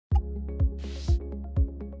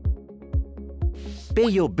Pay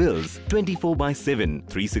your bills 24/7,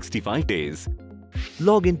 365 days.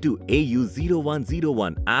 Log into AU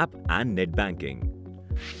 0101 app and net banking.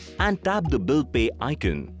 And tap the Bill Pay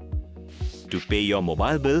icon. To pay your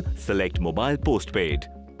mobile bill, select Mobile Postpaid.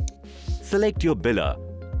 Select your biller.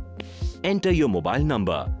 Enter your mobile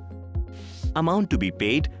number, amount to be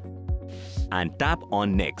paid, and tap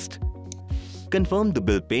on Next. Confirm the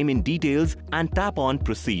bill payment details and tap on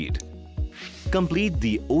Proceed. Complete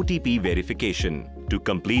the OTP verification to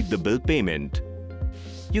complete the bill payment.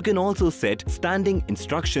 You can also set standing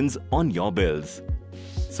instructions on your bills,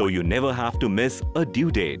 so you never have to miss a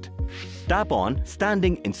due date. Tap on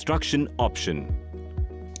Standing Instruction option.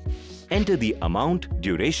 Enter the amount,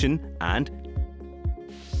 duration, and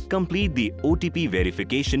complete the OTP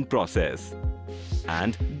verification process.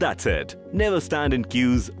 And that's it. Never stand in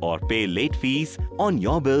queues or pay late fees on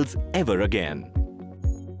your bills ever again.